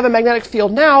doesn't have a magnetic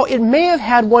field now, it may have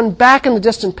had one back in the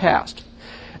distant past.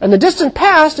 And the distant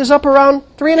past is up around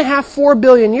 3.5-4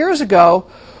 billion years ago,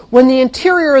 when the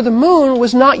interior of the moon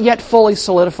was not yet fully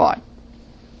solidified.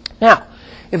 Now,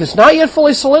 if it's not yet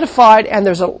fully solidified and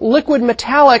there's a liquid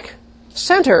metallic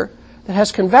center that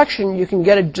has convection, you can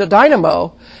get a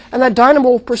dynamo, and that dynamo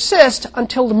will persist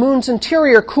until the moon's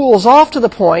interior cools off to the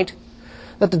point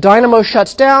that the dynamo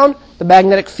shuts down, the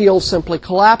magnetic field simply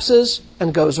collapses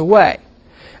and goes away.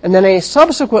 And then any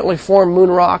subsequently formed moon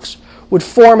rocks would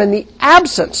form in the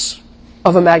absence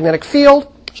of a magnetic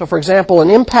field. So, for example, an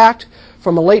impact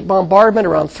from a late bombardment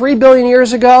around 3 billion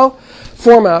years ago,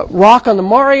 form a rock on the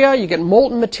Maria, you get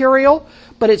molten material,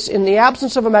 but it's in the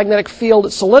absence of a magnetic field,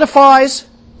 it solidifies,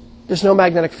 there's no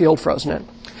magnetic field frozen in.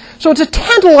 So it's a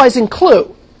tantalizing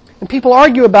clue, and people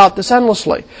argue about this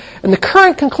endlessly. And the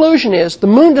current conclusion is the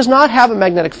moon does not have a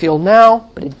magnetic field now,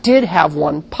 but it did have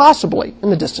one possibly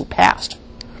in the distant past.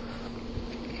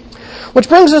 Which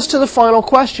brings us to the final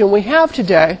question we have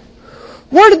today.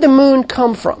 Where did the moon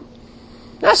come from?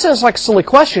 That sounds like a silly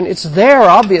question. It's there,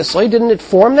 obviously. Didn't it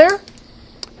form there?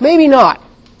 Maybe not.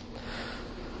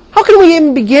 How can we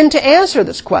even begin to answer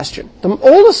this question?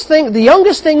 The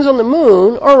youngest things on the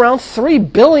moon are around 3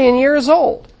 billion years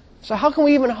old. So how can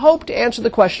we even hope to answer the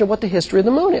question of what the history of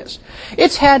the moon is?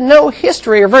 It's had no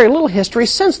history, or very little history,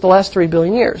 since the last 3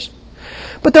 billion years.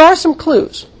 But there are some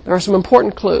clues. There are some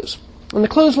important clues. And the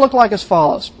clues look like as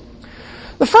follows.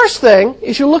 The first thing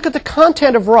is you look at the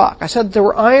content of rock. I said there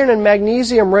were iron and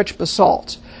magnesium-rich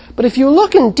basalts. But if you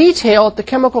look in detail at the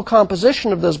chemical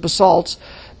composition of those basalts,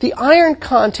 the iron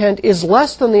content is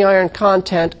less than the iron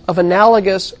content of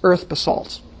analogous Earth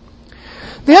basalts.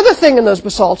 The other thing in those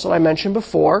basalts that I mentioned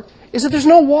before is that there's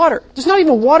no water. There's not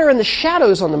even water in the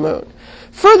shadows on the moon.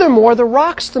 Furthermore, the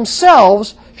rocks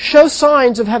themselves show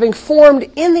signs of having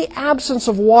formed in the absence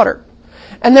of water.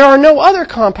 And there are no other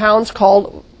compounds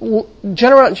called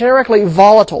generically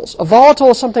volatiles. A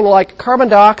volatile is something like carbon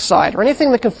dioxide or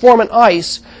anything that can form an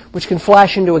ice which can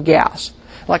flash into a gas.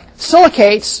 Like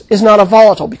silicates is not a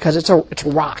volatile because it's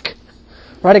rock.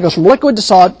 Right? It goes from liquid to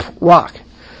solid, rock.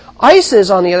 Ices,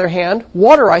 on the other hand,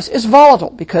 water ice is volatile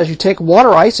because you take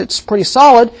water ice, it's pretty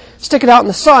solid, stick it out in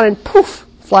the sun and poof,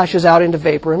 flashes out into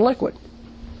vapor and liquid.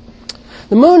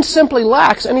 The moon simply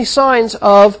lacks any signs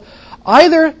of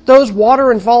either those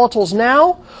water and volatiles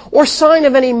now or sign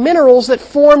of any minerals that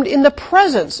formed in the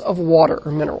presence of water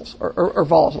or minerals or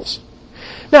volatiles.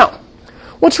 Now,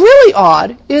 what's really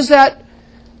odd is that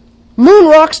moon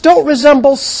rocks don't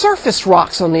resemble surface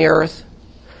rocks on the Earth,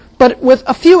 but with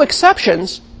a few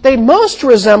exceptions, they most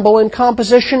resemble in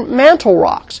composition mantle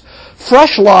rocks,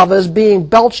 fresh lavas being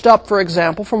belched up, for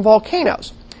example, from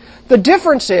volcanoes. The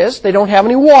difference is they don't have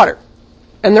any water,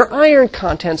 and their iron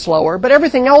content's lower, but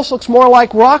everything else looks more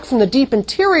like rock from the deep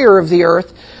interior of the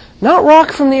Earth, not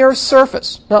rock from the Earth's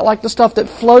surface, not like the stuff that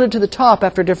floated to the top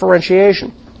after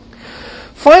differentiation.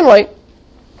 Finally,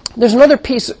 there's another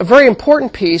piece, a very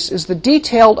important piece, is the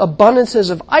detailed abundances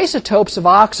of isotopes of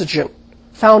oxygen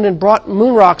found in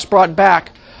moon rocks brought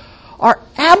back are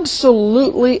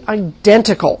absolutely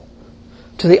identical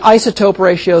to the isotope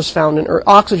ratios found in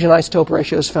oxygen isotope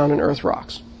ratios found in Earth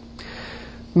rocks.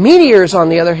 Meteors, on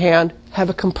the other hand,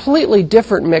 have a completely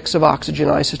different mix of oxygen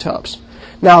isotopes.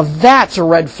 Now that's a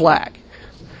red flag.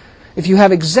 If you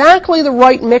have exactly the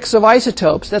right mix of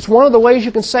isotopes, that's one of the ways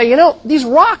you can say, these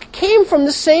rocks came from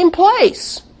the same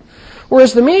place.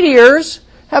 Whereas the meteors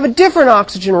have a different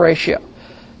oxygen ratio.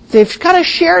 They've got a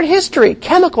shared history,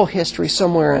 chemical history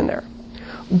somewhere in there.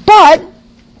 But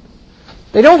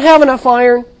they don't have enough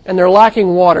iron and they're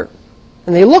lacking water.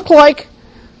 And they look like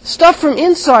stuff from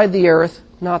inside the Earth,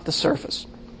 not the surface.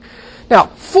 Now,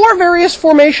 4 various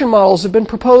formation models have been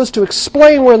proposed to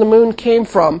explain where the moon came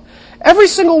from. Every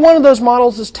single one of those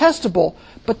models is testable,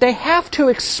 but they have to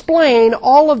explain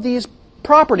all of these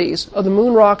properties of the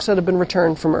moon rocks that have been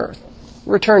returned to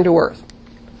Earth.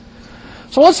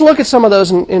 So let's look at some of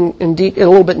those in a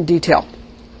little bit in detail.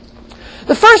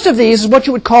 The first of these is what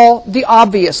you would call the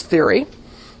obvious theory,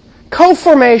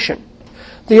 co-formation.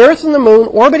 The Earth and the moon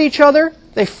orbit each other.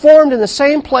 They formed in the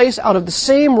same place out of the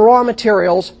same raw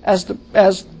materials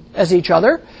as each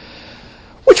other,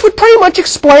 which would pretty much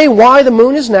explain why the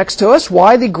moon is next to us,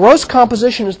 why the gross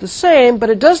composition is the same, but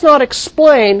it does not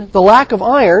explain the lack of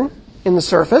iron in the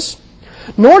surface,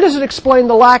 nor does it explain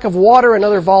the lack of water and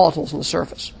other volatiles in the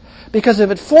surface. Because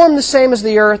if it formed the same as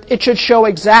the Earth, it should show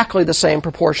exactly the same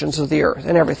proportions as the Earth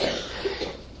and everything.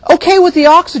 Okay with the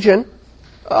oxygen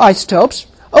isotopes,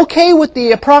 okay with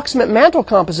the approximate mantle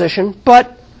composition,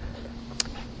 but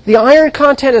the iron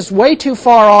content is way too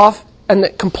far off, and the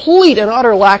complete and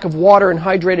utter lack of water and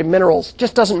hydrated minerals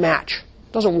just doesn't match,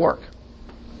 doesn't work.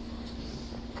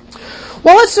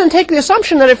 Well, let's then take the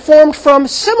assumption that it formed from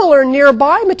similar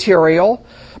nearby material,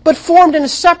 but formed in a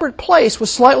separate place with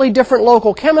slightly different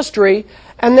local chemistry,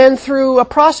 and then through a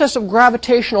process of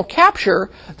gravitational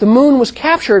capture, the moon was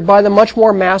captured by the much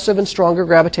more massive and stronger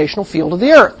gravitational field of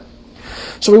the Earth.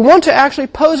 So we want to actually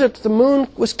posit that the moon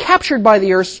was captured by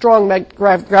the Earth's strong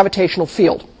gravitational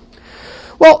field.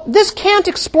 Well, this can't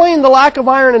explain the lack of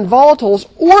iron in volatiles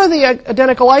or the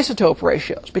identical isotope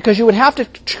ratios, because you would have to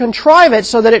contrive it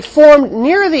so that it formed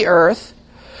near the Earth,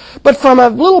 but from a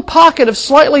little pocket of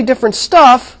slightly different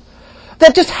stuff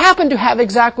that just happened to have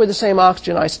exactly the same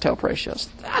oxygen isotope ratios.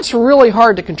 That's really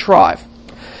hard to contrive.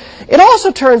 It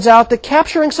also turns out that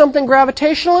capturing something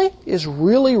gravitationally is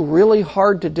really, really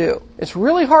hard to do. It's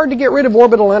really hard to get rid of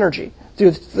orbital energy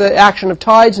through the action of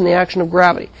tides and the action of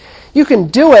gravity. You can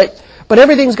do it, but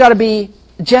everything's got to be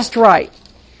just right.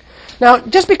 Now,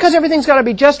 just because everything's got to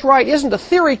be just right isn't a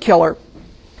theory killer,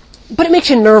 but it makes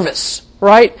you nervous,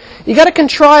 right? You got to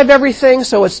contrive everything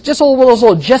so it's just all those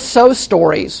little just so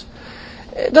stories.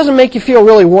 It doesn't make you feel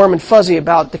really warm and fuzzy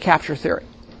about the capture theory.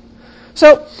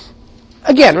 So,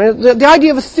 again, the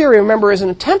idea of a theory, remember, is an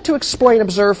attempt to explain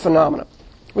observed phenomena.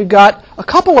 We've got a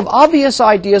couple of obvious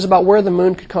ideas about where the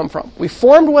moon could come from. We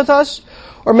formed with us,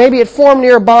 or maybe it formed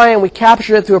nearby and we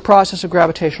captured it through a process of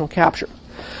gravitational capture.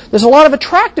 There's a lot of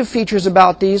attractive features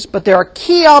about these, but there are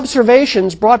key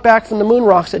observations brought back from the moon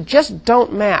rocks that just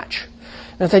don't match.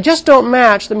 And if they just don't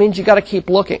match, that means you've got to keep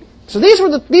looking. So these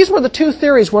were the two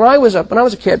theories when I was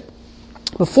a kid,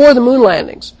 before the moon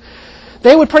landings.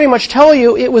 They would pretty much tell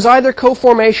you it was either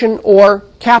co-formation or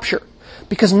capture,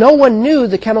 because no one knew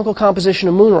the chemical composition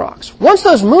of moon rocks. Once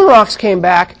those moon rocks came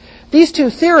back, these two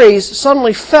theories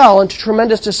suddenly fell into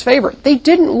tremendous disfavor. They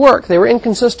didn't work. They were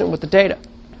inconsistent with the data.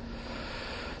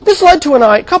 This led to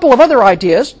a couple of other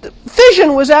ideas.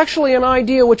 Fission was actually an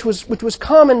idea which was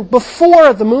common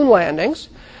before the moon landings.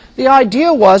 The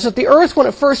idea was that the Earth, when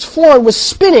it first formed, was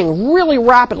spinning really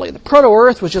rapidly. The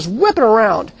proto-Earth was just whipping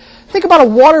around. Think about a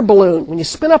water balloon. When you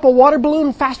spin up a water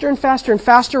balloon faster and faster and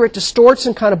faster, it distorts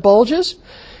and kind of bulges.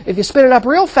 If you spin it up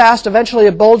real fast, eventually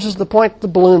it bulges to the point that the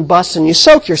balloon busts and you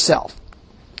soak yourself.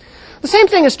 The same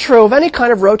thing is true of any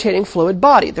kind of rotating fluid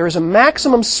body. There is a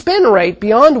maximum spin rate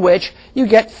beyond which you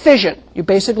get fission. You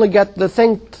basically get the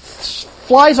thing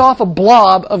flies off a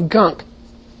blob of gunk.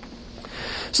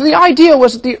 So the idea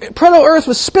was that the proto-Earth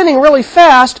was spinning really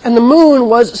fast and the moon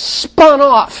was spun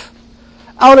off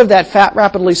out of that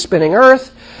rapidly spinning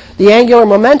Earth. The angular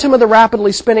momentum of the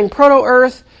rapidly spinning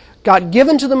proto-Earth got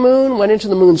given to the moon, went into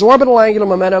the moon's orbital angular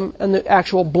momentum, and the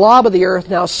actual blob of the Earth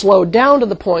now slowed down to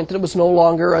the point that it was no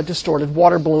longer a distorted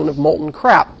water balloon of molten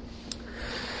crap.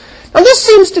 Now this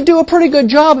seems to do a pretty good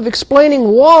job of explaining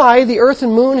why the Earth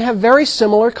and moon have very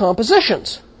similar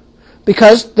compositions,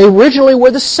 because they originally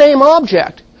were the same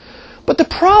object. But the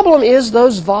problem is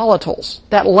those volatiles,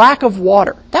 that lack of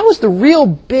water. That was the real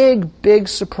big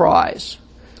surprise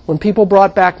when people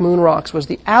brought back moon rocks, was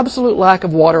the absolute lack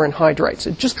of water and hydrates.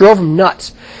 It just drove them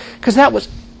nuts, because that was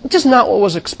just not what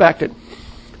was expected.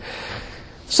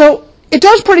 So it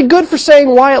does pretty good for saying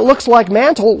why it looks like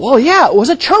mantle. Well, yeah, it was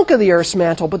a chunk of the Earth's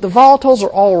mantle, but the volatiles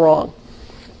are all wrong.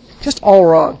 Just all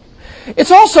wrong.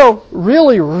 It's also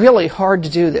really hard to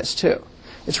do this, too.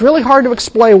 It's really hard to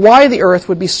explain why the Earth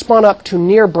would be spun up to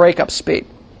near breakup speed.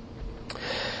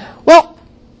 Well,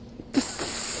 the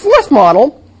fourth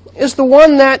model is the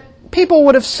one that people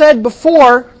would have said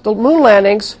before the moon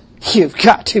landings, you've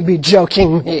got to be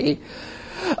joking me.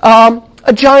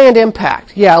 A giant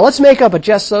impact. Yeah, let's make up a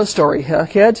just so story, huh,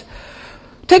 kids?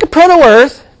 Take a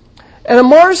proto-Earth and a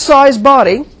Mars-sized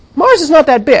body. Mars is not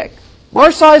that big.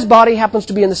 Mars-sized body happens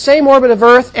to be in the same orbit of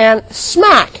Earth and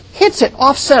smack, hits it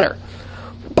off-center.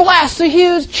 Blasts a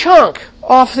huge chunk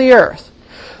off the Earth.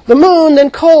 The moon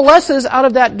then coalesces out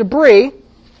of that debris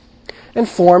and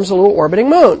forms a little orbiting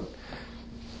moon.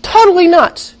 Totally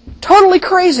nuts. Totally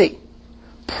crazy.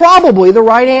 Probably the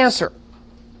right answer.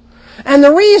 And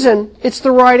the reason it's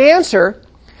the right answer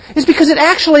is because it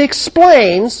actually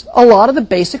explains a lot of the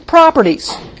basic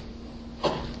properties.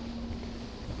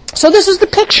 So this is the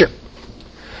picture.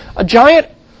 A giant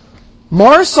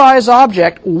Mars-sized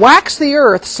object whacks the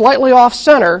Earth slightly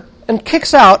off-center and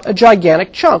kicks out a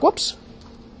gigantic chunk. Whoops.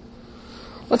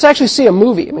 Let's actually see a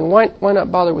movie. I mean, why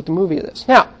not bother with the movie of this?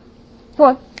 Now,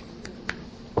 come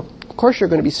on. Of course you're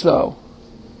going to be slow.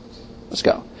 Let's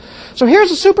go. So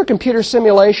here's a supercomputer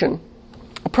simulation.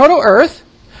 A proto-Earth.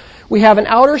 We have an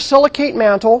outer silicate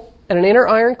mantle and an inner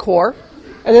iron core.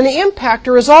 And then the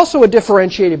impactor is also a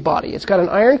differentiated body. It's got an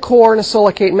iron core and a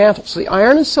silicate mantle. So the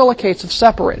iron and silicates have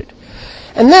separated.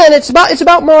 And then it's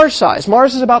about Mars size.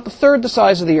 Mars is about the third the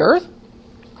size of the Earth.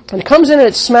 And it comes in and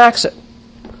it smacks it.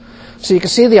 So you can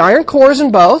see the iron cores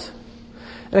in both.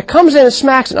 And it comes in and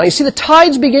smacks it. Now you see the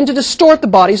tides begin to distort the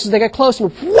bodies as they get close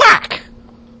and whack!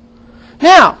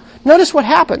 Now, notice what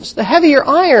happens. The heavier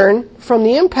iron from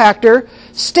the impactor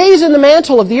stays in the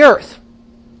mantle of the Earth.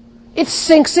 It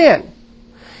sinks in.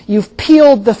 You've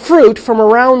peeled the fruit from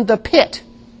around the pit.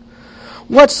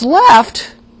 What's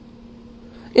left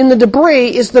in the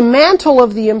debris is the mantle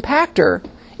of the impactor.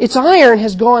 Its iron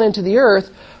has gone into the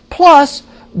Earth, plus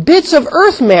bits of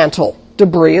Earth mantle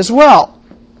debris as well.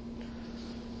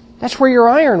 That's where your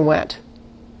iron went.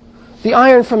 The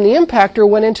iron from the impactor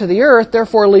went into the Earth,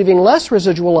 therefore leaving less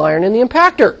residual iron in the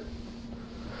impactor.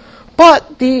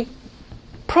 But the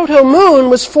proto-moon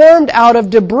was formed out of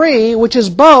debris, which is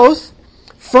both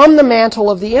from the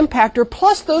mantle of the impactor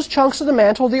plus those chunks of the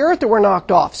mantle of the Earth that were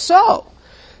knocked off. So,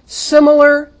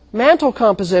 similar mantle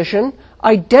composition,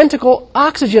 identical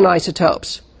oxygen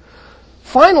isotopes.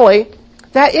 Finally,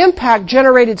 that impact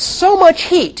generated so much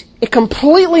heat, it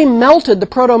completely melted the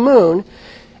proto-moon,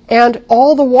 and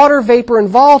all the water vapor and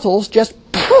volatiles just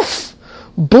poof,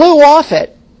 blew off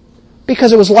it,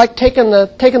 because it was like taking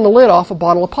the lid off a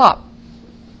bottle of pop.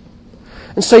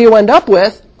 And so you end up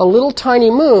with a little tiny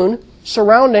moon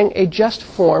surrounding a just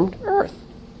formed Earth.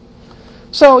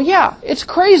 So yeah, it's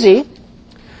crazy,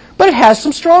 but it has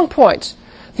some strong points.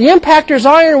 The impactor's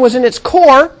iron was in its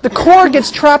core. The core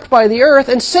gets trapped by the Earth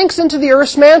and sinks into the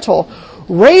Earth's mantle,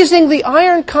 raising the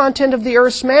iron content of the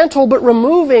Earth's mantle, but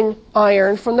removing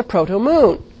iron from the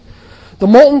proto-moon. The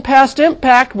molten past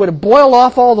impact would boil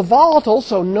off all the volatiles,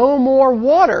 so no more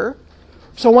water.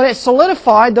 So when it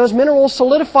solidified, those minerals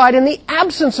solidified in the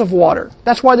absence of water.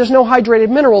 That's why there's no hydrated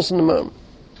minerals in the moon.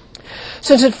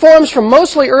 Since it forms from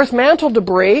mostly Earth mantle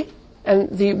debris,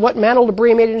 and what mantle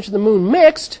debris made it into the moon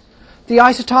mixed, the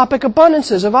isotopic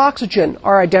abundances of oxygen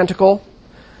are identical.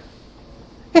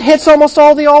 It hits almost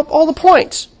all the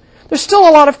points. There's still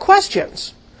a lot of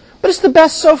questions, but it's the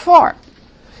best so far.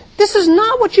 This is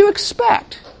not what you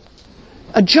expect.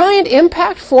 A giant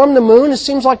impact formed the moon. It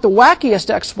seems like the wackiest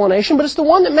explanation, but it's the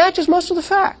one that matches most of the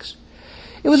facts.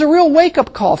 It was a real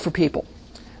wake-up call for people,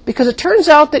 because it turns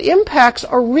out that impacts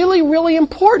are really, really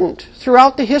important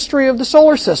throughout the history of the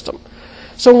solar system.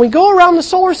 So when we go around the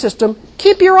solar system,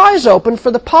 keep your eyes open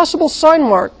for the possible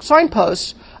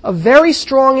signposts of very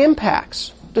strong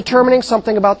impacts, determining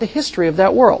something about the history of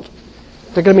that world.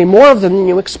 There are going to be more of them than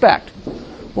you expect.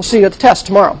 We'll see you at the test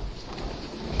tomorrow.